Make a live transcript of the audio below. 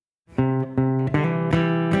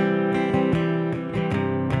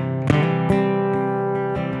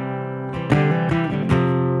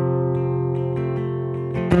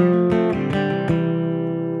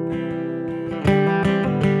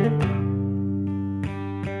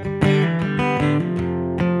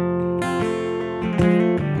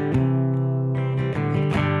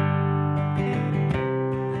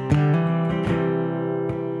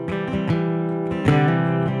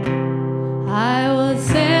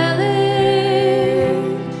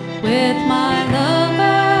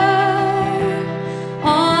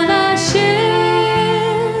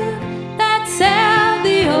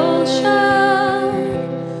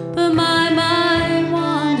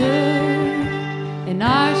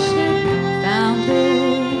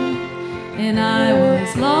when I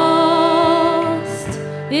was lost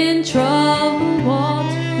in troubled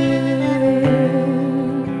water.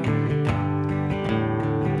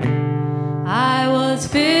 I was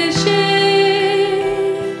fishing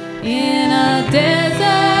in a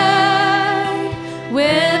desert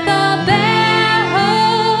with a bare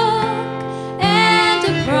hook and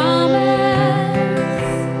a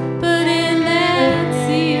promise, but in that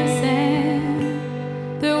sea of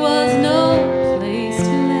sand there was no place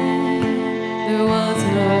to land. There was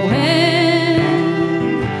no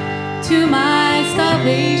end to my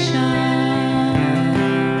salvation.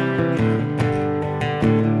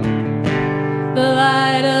 The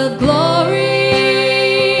light of glory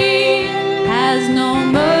has no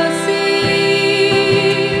mercy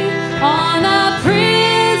on a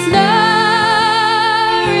prisoner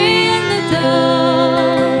in the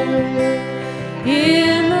dark.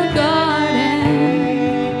 In the garden,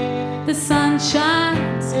 the sun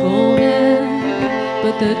shines golden,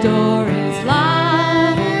 but the door is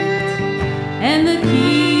locked and the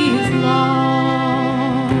key